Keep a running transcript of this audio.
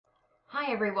Hi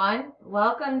everyone,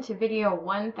 welcome to video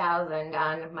 1000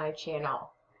 on my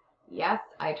channel. Yes,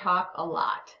 I talk a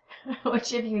lot,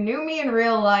 which if you knew me in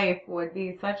real life would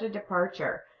be such a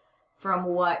departure from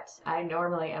what I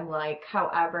normally am like.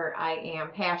 However, I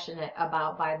am passionate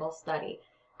about Bible study.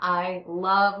 I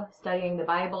love studying the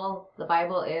Bible. The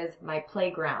Bible is my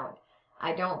playground.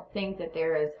 I don't think that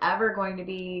there is ever going to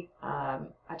be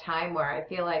a time where I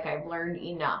feel like I've learned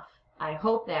enough. I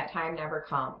hope that time never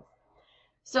comes.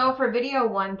 So for video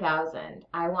 1000,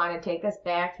 I want to take us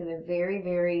back to the very,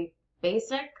 very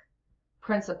basic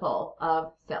principle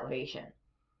of salvation.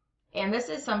 And this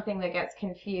is something that gets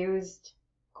confused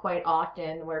quite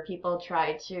often, where people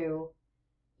try to,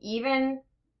 even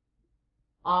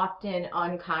often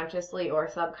unconsciously or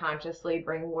subconsciously,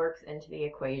 bring works into the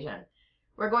equation.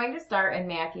 We're going to start in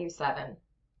Matthew 7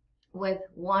 with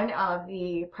one of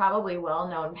the probably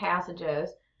well-known passages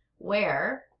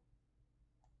where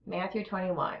Matthew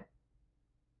 21.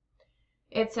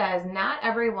 It says, "Not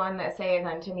everyone that saith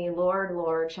unto me, Lord,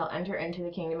 Lord, shall enter into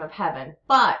the kingdom of heaven,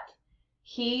 but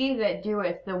he that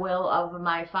doeth the will of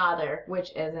my Father which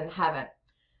is in heaven."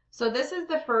 So this is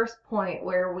the first point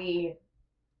where we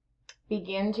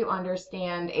begin to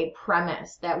understand a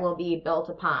premise that will be built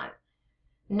upon.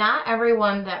 Not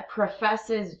everyone that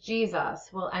professes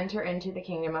Jesus will enter into the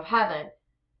kingdom of heaven.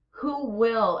 Who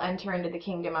will enter into the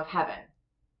kingdom of heaven?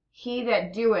 He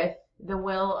that doeth the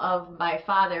will of my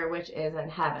Father which is in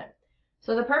heaven.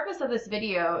 So the purpose of this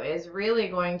video is really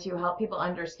going to help people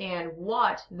understand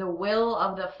what the will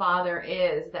of the Father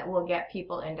is that will get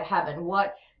people into heaven,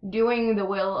 what doing the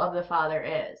will of the Father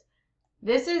is.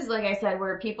 This is, like I said,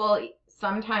 where people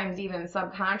sometimes even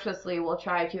subconsciously will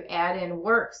try to add in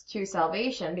works to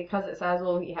salvation because it says,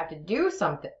 well, we have to do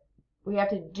something. We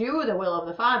have to do the will of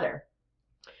the Father.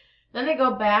 Then they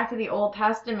go back to the Old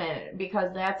Testament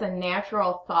because that's a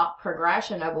natural thought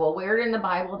progression of, well, where in the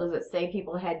Bible does it say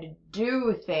people had to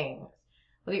do things?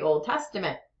 Well, the Old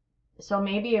Testament. So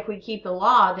maybe if we keep the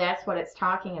law, that's what it's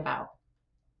talking about.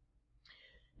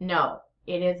 No,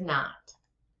 it is not.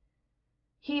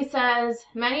 He says,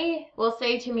 "Many will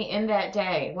say to me in that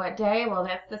day." What day? Well,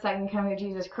 that's the second coming of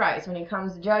Jesus Christ, when he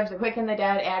comes to judge the quick and the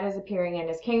dead at his appearing in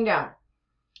his kingdom.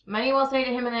 "Many will say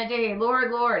to him in that day, Lord,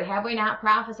 Lord, have we not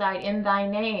prophesied in thy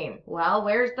name?" Well,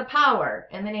 where's the power?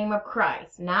 In the name of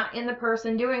Christ. Not in the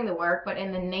person doing the work, but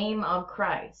in the name of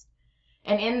Christ.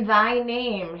 "And in thy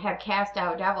name have cast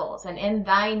out devils, and in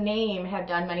thy name have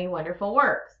done many wonderful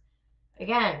works."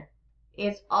 Again,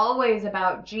 it's always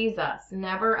about Jesus,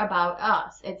 never about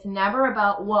us. It's never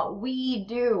about what we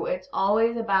do. It's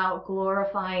always about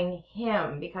glorifying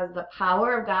him, because the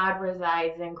power of God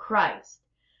resides in Christ.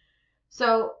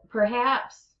 So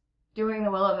perhaps doing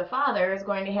the will of the Father is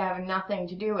going to have nothing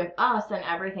to do with us and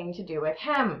everything to do with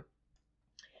him.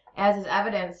 As is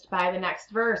evidenced by the next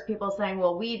verse, people saying,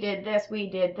 well, we did this, we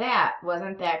did that.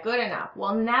 Wasn't that good enough?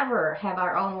 Well, never have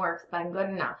our own works been good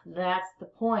enough. That's the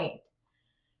point.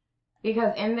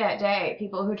 Because in that day,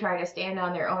 people who try to stand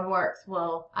on their own works,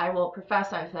 I will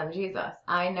profess unto them, Jesus,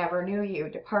 I never knew you.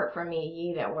 Depart from me,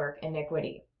 ye that work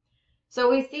iniquity. So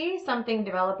we see something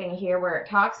developing here where it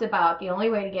talks about the only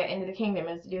way to get into the kingdom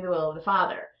is to do the will of the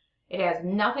Father. It has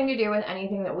nothing to do with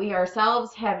anything that we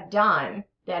ourselves have done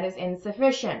that is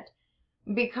insufficient.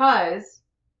 Because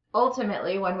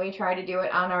ultimately, when we try to do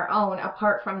it on our own,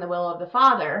 apart from the will of the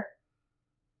Father,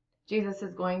 Jesus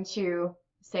is going to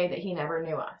say that he never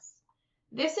knew us.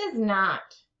 This is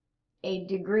not a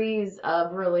degrees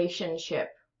of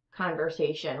relationship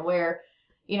conversation where,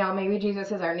 you know, maybe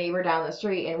Jesus is our neighbor down the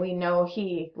street and we know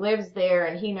he lives there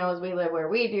and he knows we live where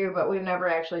we do, but we've never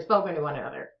actually spoken to one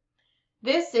another.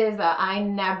 This is a I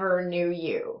never knew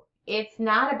you. It's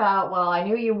not about, well, I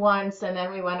knew you once and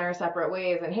then we went our separate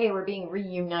ways and hey, we're being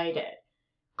reunited.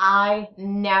 I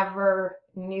never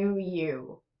knew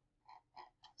you.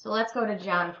 So let's go to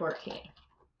John 14.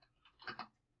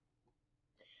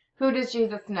 Who does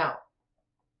Jesus know?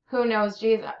 Who knows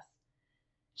Jesus?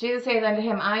 Jesus saith unto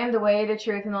him, I am the way, the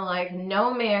truth, and the life.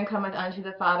 No man cometh unto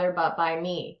the Father but by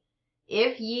me.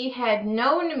 If ye had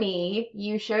known me,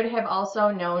 you should have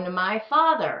also known my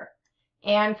Father.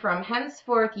 And from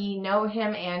henceforth ye know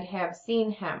him and have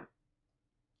seen him.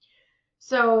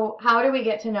 So how do we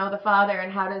get to know the Father,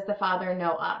 and how does the Father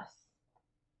know us?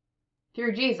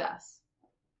 Through Jesus.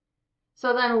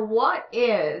 So then what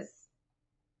is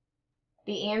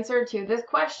the answer to this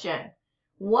question?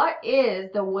 What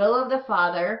is the will of the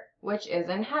Father which is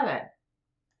in heaven?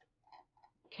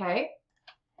 Okay.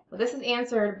 Well, this is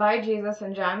answered by Jesus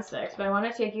in John 6, but I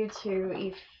want to take you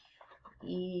to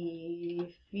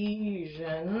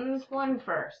Ephesians 1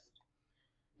 first,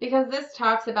 because this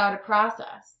talks about a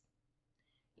process.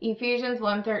 Ephesians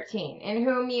 1:13, in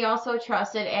whom ye also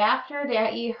trusted after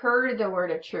that ye heard the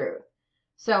word of truth.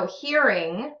 So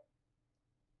hearing,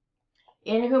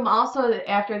 in whom also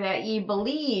after that ye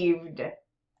believed,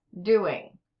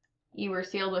 doing. Ye were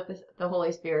sealed with the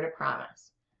Holy Spirit of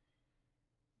promise.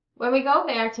 When we go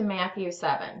back to Matthew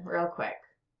 7, real quick,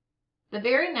 the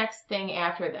very next thing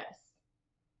after this,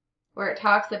 where it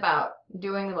talks about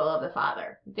doing the will of the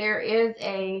Father, there is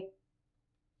a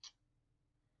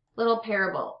little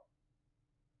parable.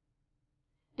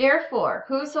 Therefore,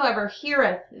 whosoever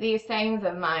heareth these sayings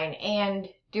of mine and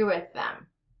doeth them,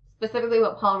 specifically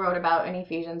what Paul wrote about in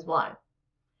Ephesians 1,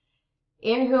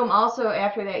 in whom also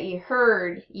after that ye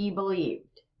heard, ye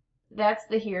believed. That's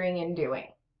the hearing and doing.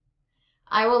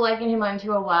 I will liken him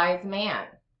unto a wise man.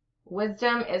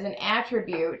 Wisdom is an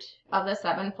attribute of the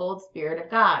sevenfold Spirit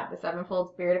of God. The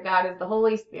sevenfold Spirit of God is the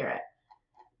Holy Spirit.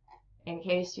 In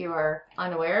case you are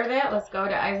unaware of that, let's go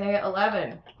to Isaiah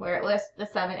 11, where it lists the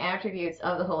 7 attributes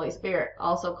of the Holy Spirit,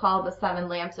 also called the 7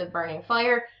 lamps of burning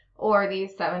fire, or the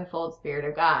sevenfold Spirit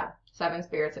of God, 7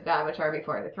 spirits of God which are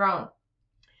before the throne.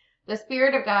 The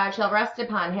Spirit of God shall rest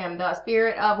upon him, the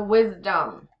Spirit of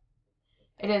wisdom.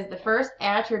 It is the first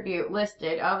attribute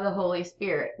listed of the Holy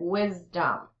Spirit,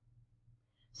 wisdom.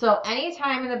 So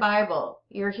anytime in the Bible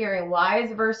you're hearing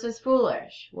wise versus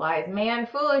foolish, wise man,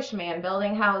 foolish man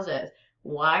building houses,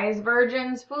 wise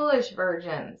virgins, foolish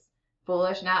virgins,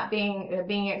 foolish not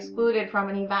being excluded from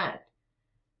an event.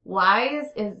 Wise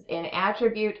is an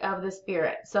attribute of the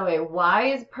Spirit. So a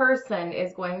wise person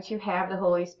is going to have the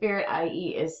Holy Spirit,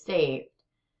 i.e. is saved.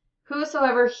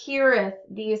 Whosoever heareth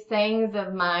these sayings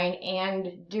of mine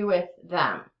and doeth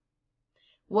them.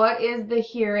 What is the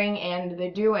hearing and the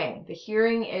doing? The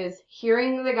hearing is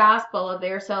hearing the gospel of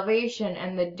their salvation,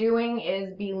 and the doing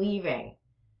is believing.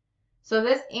 So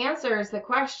this answers the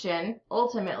question,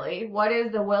 ultimately, what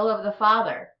is the will of the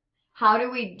Father? How do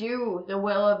we do the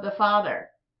will of the Father?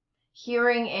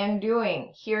 Hearing and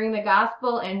doing. Hearing the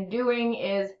gospel and doing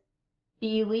is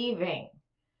believing.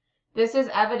 This is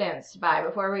evidenced by,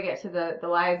 before we get to the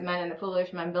wise men and the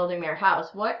foolish men building their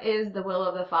house, what is the will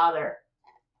of the Father,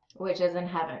 which is in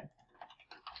heaven?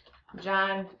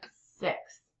 John 6.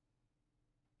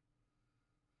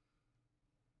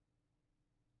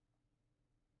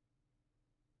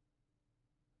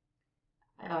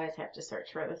 I always have to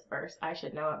search for this verse. I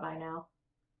should know it by now.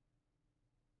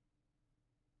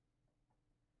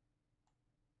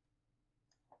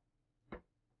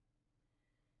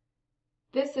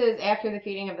 This is after the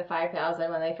feeding of the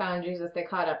 5,000. When they found Jesus, they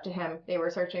caught up to him. They were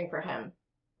searching for him.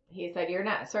 He said, you're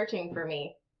not searching for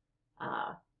me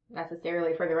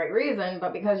necessarily for the right reason,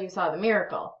 but because you saw the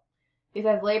miracle. He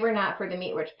says, labor not for the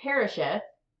meat which perisheth,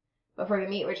 but for the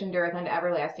meat which endureth unto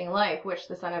everlasting life, which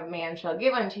the Son of Man shall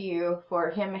give unto you,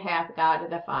 for him hath God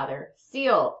the Father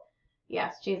sealed.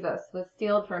 Yes, Jesus was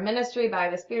sealed for ministry by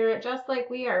the Spirit, just like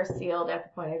we are sealed at the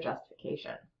point of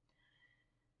justification.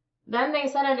 Then they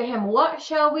said unto him, what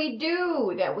shall we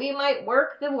do that we might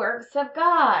work the works of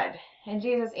God? And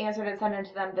Jesus answered and said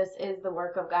unto them, this is the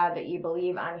work of God, that ye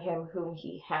believe on him whom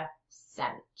he hath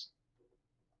sent.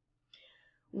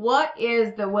 What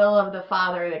is the will of the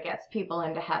Father that gets people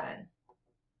into heaven?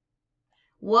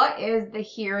 What is the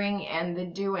hearing and the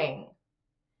doing?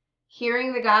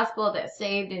 Hearing the gospel that's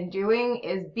saved, and doing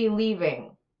is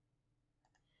believing.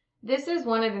 This is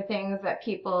one of the things that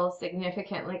people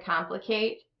significantly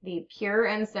complicate. The pure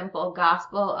and simple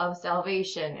gospel of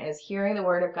salvation is hearing the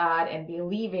word of God and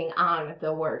believing on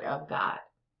the word of God.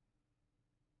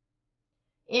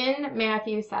 In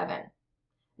Matthew 7,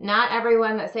 not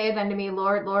everyone that saith unto me,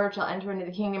 Lord, Lord, shall enter into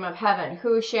the kingdom of heaven.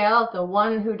 Who shall? The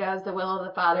one who does the will of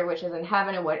the Father which is in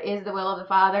heaven. And what is the will of the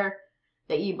Father?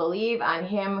 That ye believe on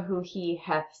him who he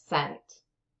hath sent.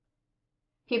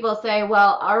 People say,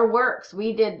 well, our works,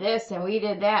 we did this and we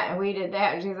did that and we did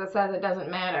that. And Jesus says it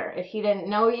doesn't matter. If he didn't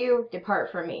know you,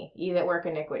 depart from me, ye that work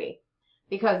iniquity.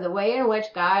 Because the way in which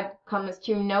God comes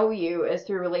to know you is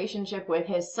through relationship with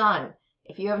his Son.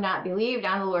 If you have not believed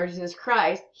on the Lord Jesus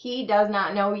Christ, he does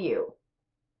not know you.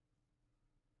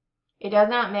 It does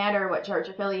not matter what church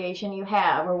affiliation you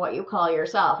have or what you call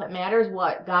yourself. It matters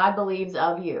what God believes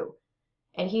of you.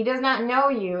 And he does not know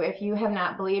you if you have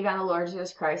not believed on the Lord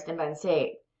Jesus Christ and been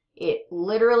saved. It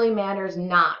literally matters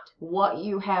not what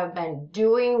you have been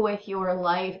doing with your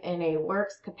life in a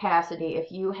works capacity if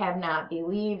you have not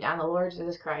believed on the Lord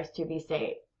Jesus Christ to be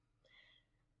saved.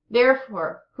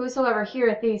 Therefore, whosoever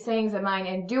heareth these sayings of mine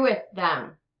and doeth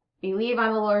them, believe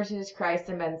on the Lord Jesus Christ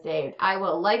and been saved. I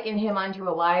will liken him unto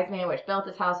a wise man which built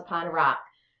his house upon a rock.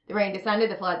 The rain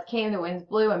descended, the floods came, the winds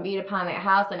blew and beat upon that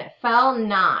house, and it fell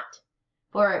not,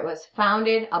 for it was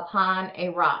founded upon a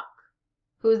rock.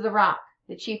 Who's the rock?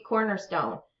 The chief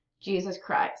cornerstone, Jesus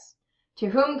Christ. To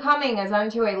whom coming as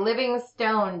unto a living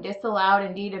stone, disallowed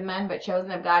indeed of men, but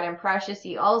chosen of God and precious,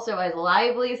 ye also as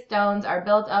lively stones are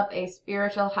built up a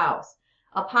spiritual house,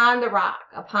 upon the rock,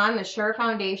 upon the sure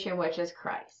foundation, which is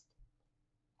Christ.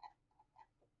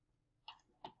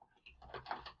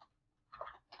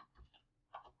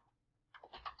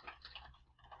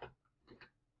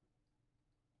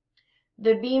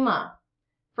 The bema,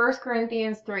 1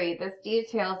 Corinthians 3. This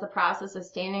details the process of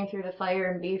standing through the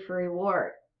fire and be for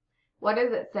reward. What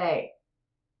does it say?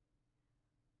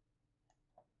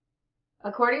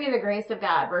 According to the grace of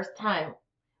God, verse 10,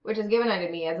 which is given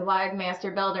unto me as a wise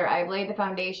master builder, I have laid the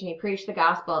foundation, he preached the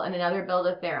gospel, and another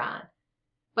buildeth thereon.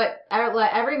 But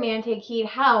let every man take heed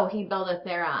how he buildeth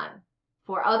thereon.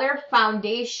 For other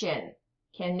foundation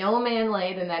can no man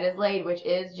lay than that is laid, which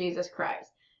is Jesus Christ.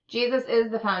 Jesus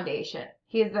is the foundation.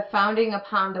 He is the founding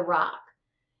upon the rock.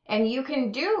 And you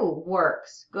can do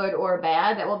works, good or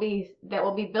bad, that will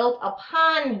be built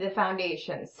upon the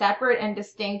foundation, separate and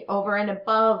distinct over and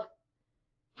above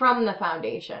from the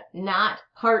foundation, not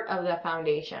part of the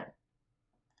foundation.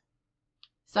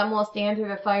 Some will stand through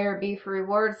the fire, be for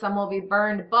reward, some will be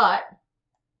burned, but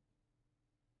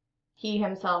he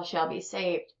himself shall be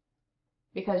saved,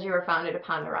 because you are founded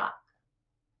upon the rock.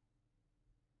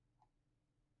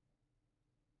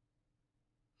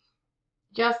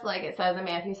 Just like it says in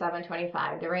Matthew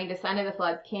 7:25, the rain descended, the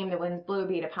floods came, the winds blew,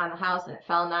 beat upon the house, and it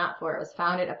fell not, for it was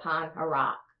founded upon a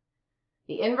rock.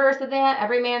 The inverse of that,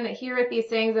 every man that heareth these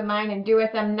sayings of mine and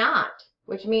doeth them not,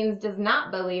 which means does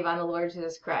not believe on the Lord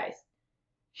Jesus Christ,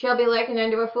 shall be likened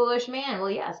unto a foolish man. Well,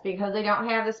 yes, because they don't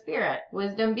have the Spirit,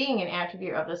 wisdom being an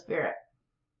attribute of the Spirit.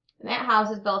 And that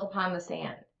house is built upon the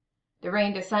sand. The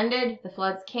rain descended, the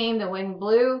floods came, the wind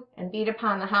blew and beat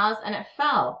upon the house, and it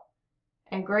fell.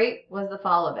 And great was the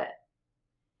fall of it.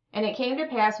 And it came to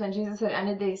pass when Jesus had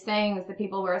ended these sayings, the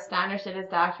people were astonished at his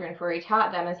doctrine, for he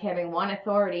taught them as having one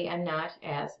authority and not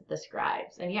as the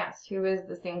scribes. And yes, who is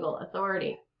the single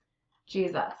authority?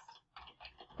 Jesus.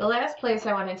 The last place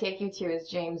I want to take you to is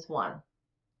James 1.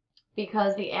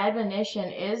 Because the admonition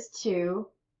is to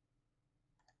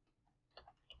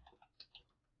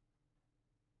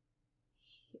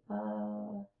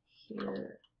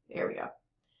there we go.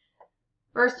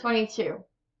 Verse 22,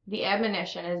 the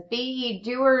admonition is, be ye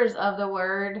doers of the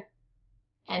word,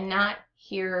 and not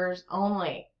hearers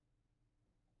only,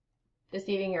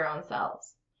 deceiving your own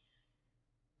selves.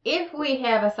 If we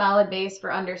have a solid base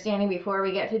for understanding before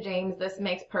we get to James, this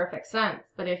makes perfect sense.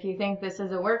 But if you think this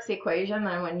is a works equation,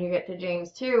 then when you get to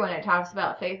James 2, when it talks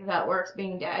about faith without works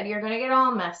being dead, you're going to get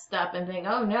all messed up and think,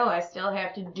 oh no, I still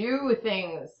have to do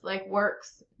things like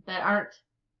works that aren't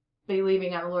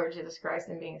believing on the Lord Jesus Christ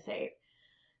and being saved.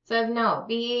 It says, no,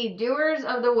 be ye doers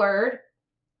of the word,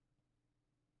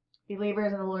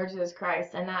 believers in the Lord Jesus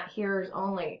Christ, and not hearers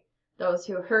only, those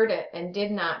who heard it and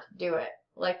did not do it,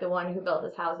 like the one who built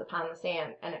his house upon the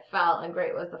sand, and it fell, and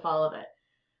great was the fall of it.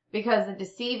 Because the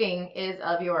deceiving is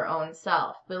of your own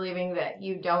self, believing that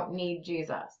you don't need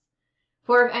Jesus.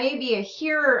 For if any be a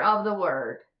hearer of the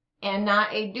word, and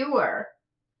not a doer,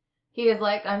 he is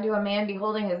like unto a man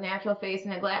beholding his natural face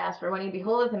in a glass. For when he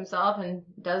beholdeth himself and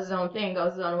does his own thing,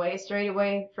 goes his own way,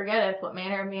 straightway forgetteth what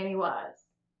manner of man he was.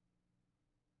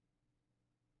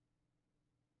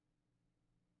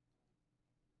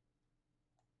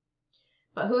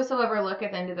 But whosoever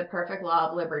looketh into the perfect law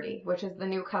of liberty, which is the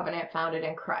new covenant founded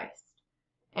in Christ,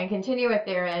 and continueth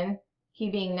therein,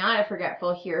 he being not a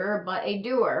forgetful hearer, but a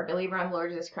doer, believer on the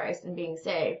Lord Jesus Christ, and being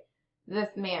saved,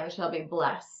 this man shall be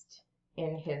blessed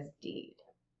in his deed.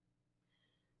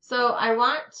 So I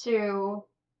want to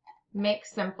make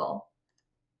simple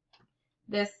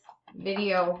this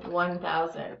video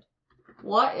 1000.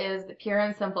 What is the pure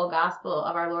and simple gospel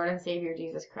of our Lord and Savior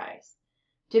Jesus Christ?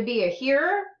 To be a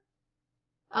hearer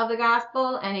of the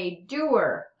gospel and a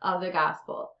doer of the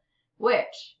gospel,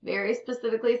 which very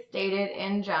specifically stated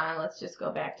in John. Let's just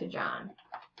go back to John.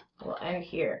 We'll end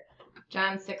here.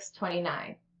 John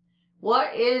 6:29.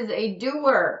 What is a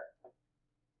doer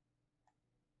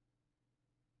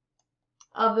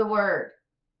of the word?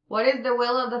 What is the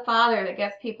will of the Father that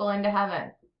gets people into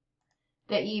heaven?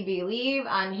 That ye believe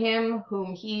on him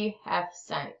whom he hath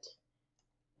sent.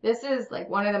 This is like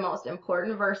one of the most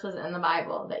important verses in the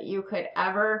Bible that you could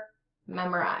ever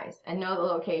memorize and know the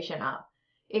location of.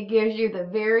 It gives you the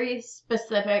very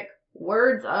specific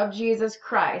words of Jesus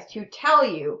Christ to tell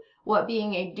you what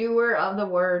being a doer of the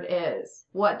word is,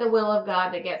 what the will of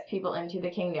God that gets people into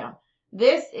the kingdom.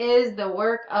 This is the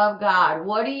work of God.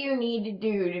 What do you need to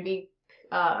do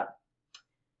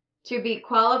to be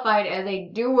qualified as a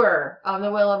doer of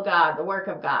the will of God, the work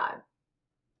of God?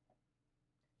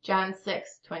 John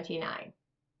 6:29.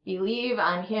 Believe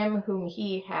on him whom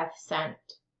he hath sent.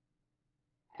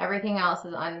 Everything else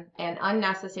is an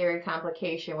unnecessary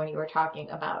complication when you are talking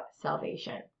about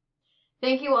salvation.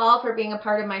 Thank you all for being a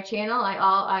part of my channel.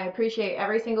 I appreciate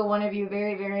every single one of you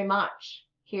very, very much.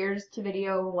 Here's to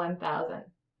video 1000.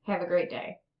 Have a great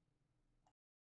day.